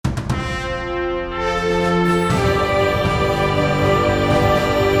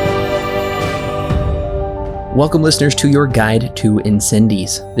Welcome, listeners, to your guide to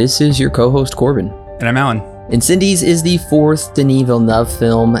Incendies. This is your co-host, Corbin. And I'm Alan. Incendies is the fourth Denis Villeneuve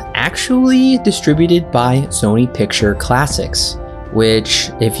film actually distributed by Sony Picture Classics, which,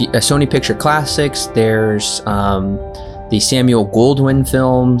 Sony Picture Classics, there's the Samuel Goldwyn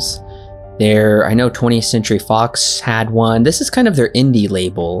films. I know 20th Century Fox had one. This is kind of their indie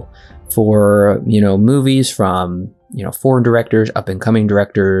label for, movies from, foreign directors, up-and-coming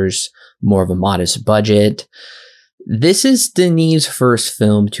directors, more of a modest budget. This is Denis' first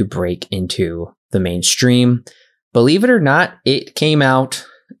film to break into the mainstream. Believe it or not, it came out,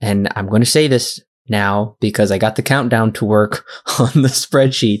 and I'm going to say this now because I got the countdown to work on the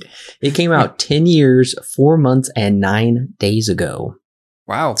spreadsheet. It came out 10 years, 4 months, and 9 days ago.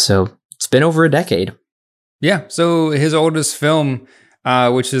 Wow. So it's been over a decade. Yeah. So his oldest film,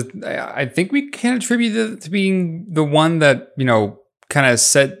 which is, I think we can attribute it to being the one that, kind of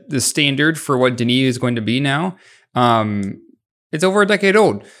set the standard for what Denis is going to be now. It's over a decade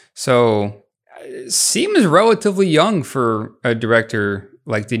old. So it seems relatively young for a director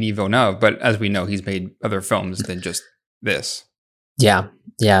like Denis Villeneuve. But as we know, he's made other films than just this. Yeah.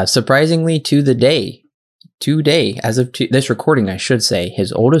 Surprisingly, today, as of this recording, I should say,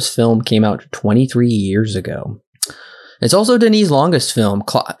 his oldest film came out 23 years ago. It's also Denis' longest film.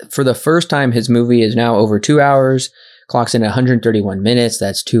 For the first time, his movie is now over 2 hours, clocks in at 131 minutes.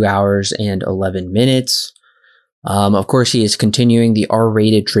 That's 2 hours and 11 minutes. Of course, he is continuing the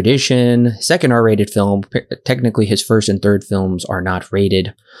R-rated tradition. Second R-rated film. Technically, his first and third films are not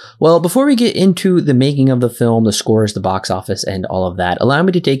rated. Well, before we get into the making of the film, the scores, the box office, and all of that, allow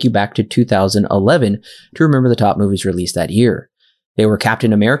me to take you back to 2011 to remember the top movies released that year. They were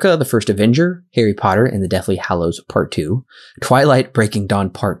Captain America, The First Avenger, Harry Potter and the Deathly Hallows Part 2, Twilight Breaking Dawn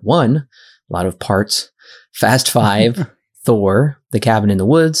Part 1, a lot of parts, Fast 5, Thor, The Cabin in the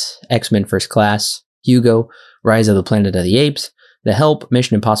Woods, X-Men First Class, Hugo, Rise of the Planet of the Apes, The Help,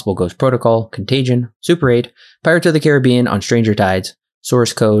 Mission Impossible Ghost Protocol, Contagion, Super 8, Pirates of the Caribbean on Stranger Tides,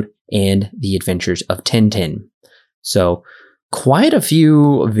 Source Code, and The Adventures of Tintin. So, quite a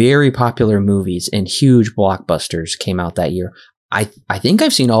few very popular movies and huge blockbusters came out that year. I think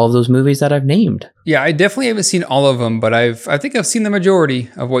I've seen all of those movies that I've named. Yeah, I definitely haven't seen all of them, but I think I've seen the majority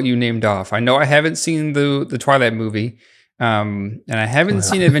of what you named off. I know I haven't seen the Twilight movie, and I haven't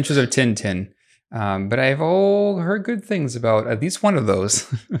seen Adventures of Tintin, but I've all heard good things about at least one of those.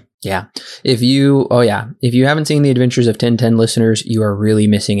 Yeah. If you haven't seen The Adventures of Tintin, listeners, you are really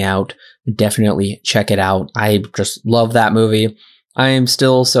missing out. Definitely check it out. I just love that movie. I am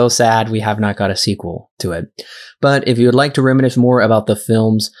still so sad we have not got a sequel to it. But if you would like to reminisce more about the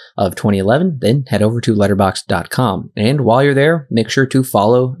films of 2011, then head over to letterboxd.com. And while you're there, make sure to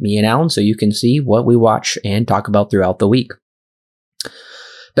follow me and Alan so you can see what we watch and talk about throughout the week.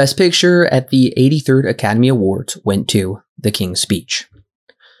 Best Picture at the 83rd Academy Awards went to The King's Speech.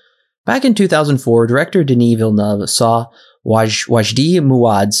 Back in 2004, director Denis Villeneuve saw Wajdi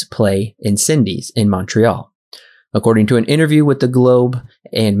Mouawd's play Incendies in Montreal. According to an interview with the Globe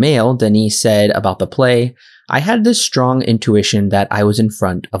and Mail, Denis said about the play, "I had this strong intuition that I was in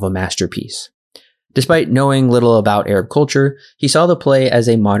front of a masterpiece." Despite knowing little about Arab culture, he saw the play as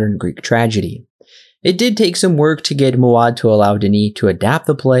a modern Greek tragedy. It did take some work to get Mouawd to allow Denis to adapt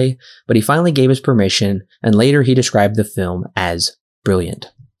the play, but he finally gave his permission, and later he described the film as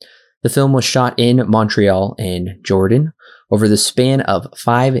brilliant. The film was shot in Montreal and Jordan. Over the span of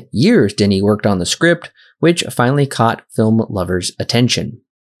 5 years, Denis worked on the script, which finally caught film lovers' attention.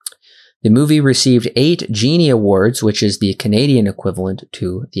 The movie received 8 Genie Awards, which is the Canadian equivalent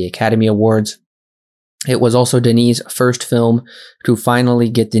to the Academy Awards. It was also Denis' first film to finally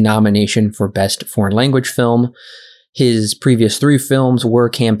get the nomination for Best Foreign Language Film. His previous 3 films were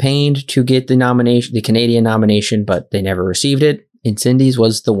campaigned to get the Canadian nomination, but they never received it. Incendies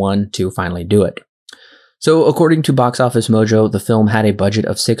was the one to finally do it. So according to Box Office Mojo, the film had a budget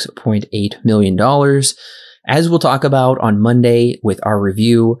of $6.8 million. As we'll talk about on Monday with our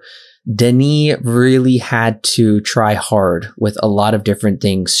review, Denis really had to try hard with a lot of different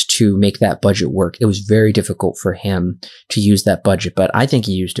things to make that budget work. It was very difficult for him to use that budget, but I think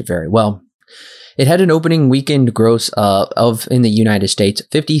he used it very well. It had an opening weekend gross of in the United States,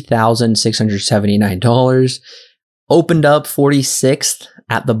 $50,679. Opened up 46th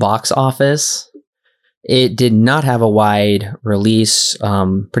at the box office. It did not have a wide release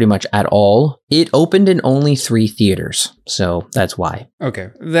pretty much at all. It opened in only 3 theaters, so that's why.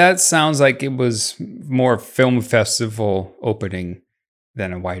 Okay, that sounds like it was more film festival opening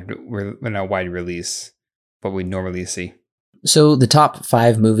than a wide release, what we normally see. So the top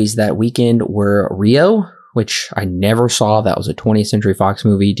 5 movies that weekend were Rio, which I never saw. That was a 20th Century Fox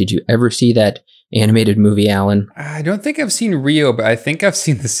movie. Did you ever see that animated movie, Alan? I don't think I've seen Rio, but I think I've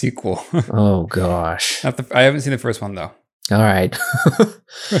seen the sequel. Oh gosh. I haven't seen the first one though. All right.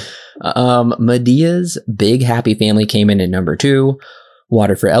 Medea's Big Happy Family came in at number 2.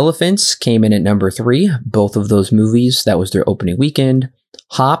 Water for Elephants came in at number 3. Both of those movies, that was their opening weekend.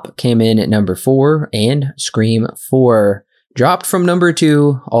 Hop came in at number 4, and Scream 4 dropped from number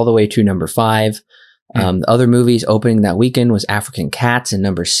 2 all the way to number 5. The other movies opening that weekend was African Cats in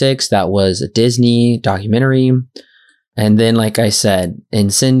number 6. That was a Disney documentary. And then, like I said,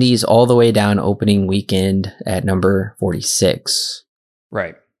 Incendies all the way down opening weekend at number 46.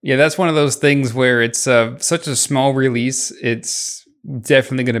 Right. Yeah, that's one of those things where it's such a small release. It's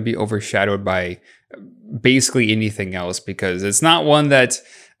definitely going to be overshadowed by basically anything else because it's not one that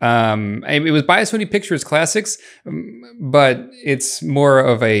it was by Sony Pictures Classics, but it's more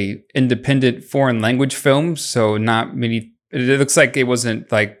of a independent foreign language film. So not many. It looks like it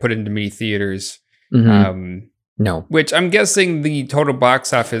wasn't like put into many theaters. Mm-hmm. No. Which I'm guessing the total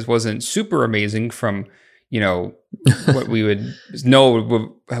box office wasn't super amazing from, what we would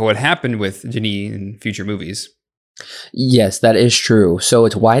know what happened with Denis in future movies. Yes, that is true. So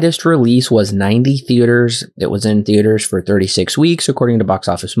its widest release was 90 theaters. It was in theaters for 36 weeks, according to Box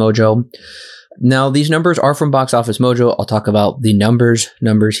Office Mojo. Now, these numbers are from Box Office Mojo. I'll talk about the numbers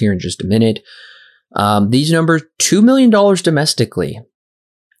here in just a minute. These numbers, $2 million domestically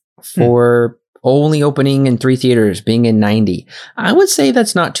for only opening in 3 theaters, being in 90. I would say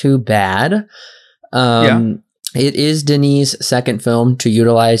that's not too bad. It is Denis' second film to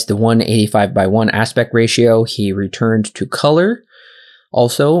utilize the 1:85:1 aspect ratio. He returned to color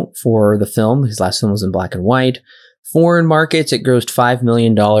also for the film. His last film was in black and white. Foreign markets, it grossed $5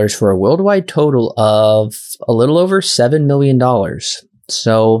 million for a worldwide total of a little over $7 million.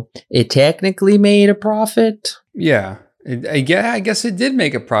 So it technically made a profit. Yeah. I guess it did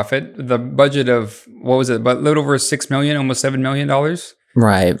make a profit. The budget of, what was it, but a little over $6 million, almost $7 million?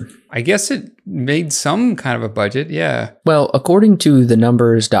 Right. I guess it made some kind of a budget, yeah. Well, according to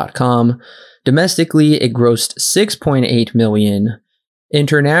thenumbers.com, domestically it grossed $6.8 million.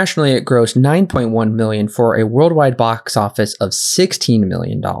 Internationally, it grossed $9.1 million for a worldwide box office of $16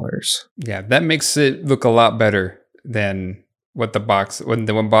 million. Yeah, that makes it look a lot better than what Box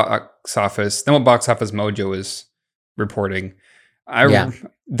Office Mojo is reporting.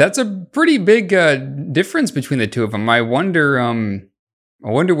 That's a pretty big difference between the two of them. I wonder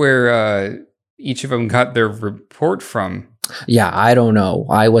where each of them got their report from. Yeah, I don't know.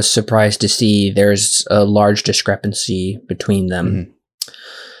 I was surprised to see there's a large discrepancy between them. Mm-hmm.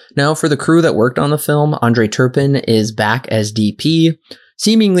 Now, for the crew that worked on the film, Andre Turpin is back as DP.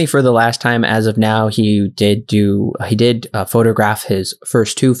 Seemingly for the last time as of now, he did photograph his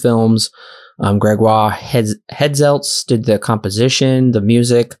first 2 films. Gregoire Hetzeltz did the composition, the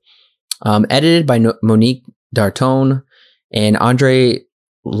music, edited by Monique Darton and Andre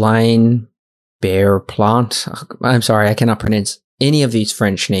Line Bearplant. I'm sorry, I cannot pronounce any of these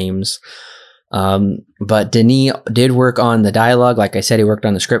French names. But Denis did work on the dialogue. Like I said, he worked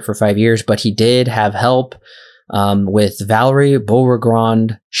on the script for 5 years, but he did have help with Valerie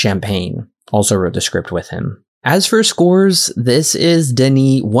Beauregard Champagne. Also wrote the script with him. As for scores, this is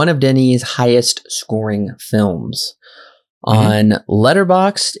one of Denis' highest scoring films. Mm-hmm. On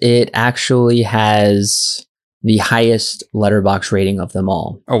Letterboxd, it actually has the highest Letterboxd rating of them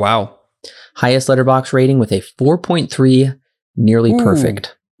all. Oh, wow. Highest Letterboxd rating with a 4.3, nearly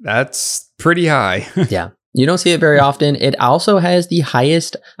perfect. That's pretty high. Yeah. You don't see it very often. It also has the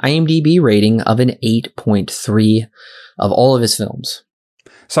highest IMDb rating of an 8.3 of all of his films.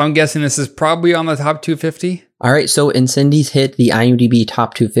 So I'm guessing this is probably on the top 250? All right, so Incendies hit the IMDb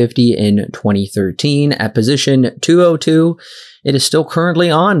top 250 in 2013 at position 202. It is still currently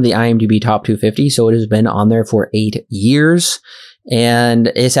on the IMDb top 250, so it has been on there for 8 years.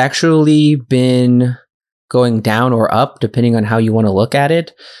 And it's actually been going down or up, depending on how you want to look at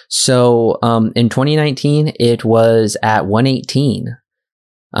it. So in 2019, it was at 118.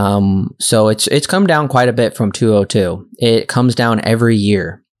 So it's come down quite a bit from 202. It comes down every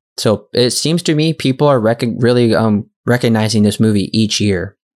year. So it seems to me people are really recognizing this movie each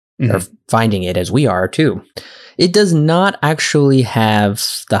year, mm-hmm. or finding it as we are too. It does not actually have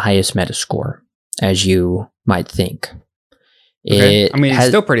the highest Metascore, as you might think. Okay. It's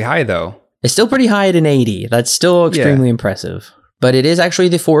still pretty high though. It's still pretty high at an 80. That's still extremely impressive. But it is actually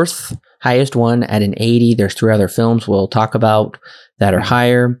the 4th highest one at an 80. There's 3 other films we'll talk about that are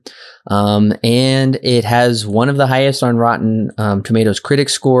higher. And it has one of the highest on Rotten Tomatoes critic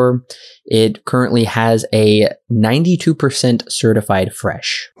score. It currently has a 92% certified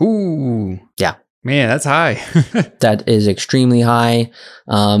fresh. Ooh. Yeah. Man, that's high. That is extremely high.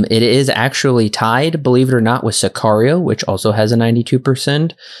 It is actually tied, believe it or not, with Sicario, which also has a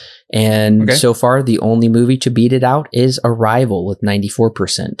 92%. And Okay. so far, the only movie to beat it out is Arrival with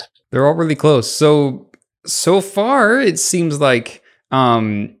 94%. They're all really close. So far, it seems like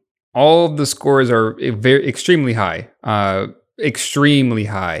all of the scores are very extremely high. Extremely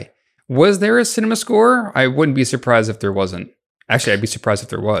high. Was there a cinema score? I wouldn't be surprised if there wasn't. Actually, I'd be surprised if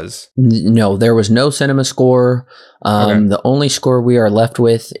there was. No, there was no cinema score. Okay. The only score we are left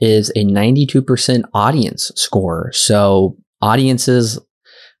with is a 92% audience score. So audiences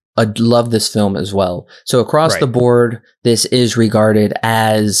love this film as well. So across the Right. board, this is regarded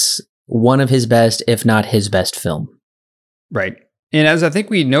as one of his best, if not his best film. Right. And as I think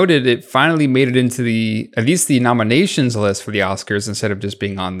we noted, it finally made it into at least the nominations list for the Oscars instead of just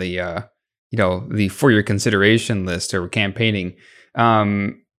being on the the for your consideration list or campaigning.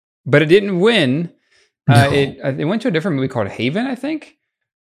 But it didn't win. No. It went to a different movie called Haven, I think,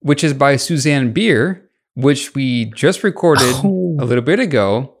 which is by Suzanne Bier, which we just recorded Oh. a little bit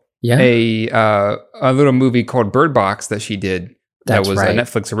ago. Yeah, A little movie called Bird Box that she did. That's that was right. a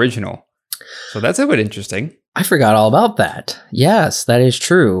Netflix original. So that's a bit interesting. I forgot all about that. Yes, that is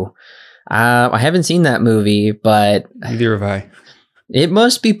true. I haven't seen that movie, but Neither have I. it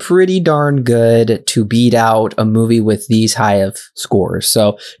must be pretty darn good to beat out a movie with these high of scores.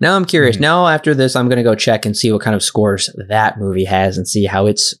 So now I'm curious. Mhm. Now after this, I'm going to go check and see what kind of scores that movie has and see how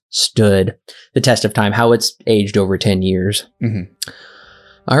it's stood the test of time, how it's aged over 10 years. Mhm.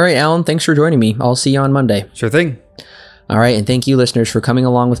 All right, Alan, thanks for joining me. I'll see you on Monday. Sure thing. All right, and thank you, listeners, for coming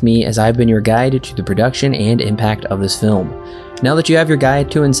along with me as I've been your guide to the production and impact of this film. Now that you have your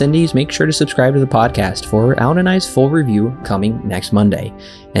guide to Incendies, make sure to subscribe to the podcast for Alan and I's full review coming next Monday.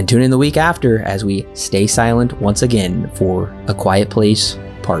 And tune in the week after as we stay silent once again for A Quiet Place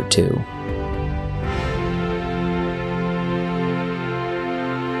Part 2.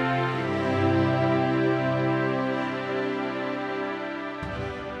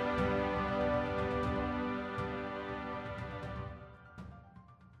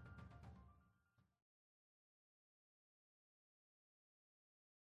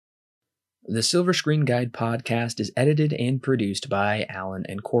 The Silver Screen Guide podcast is edited and produced by Alan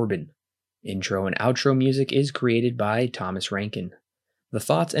and Corbin. Intro and outro music is created by Thomas Rankin. The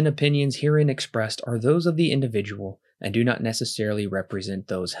thoughts and opinions herein expressed are those of the individual and do not necessarily represent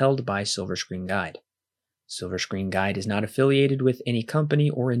those held by Silver Screen Guide. Silver Screen Guide is not affiliated with any company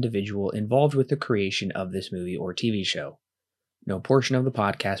or individual involved with the creation of this movie or TV show. No portion of the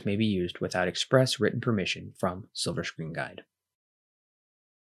podcast may be used without express written permission from Silver Screen Guide.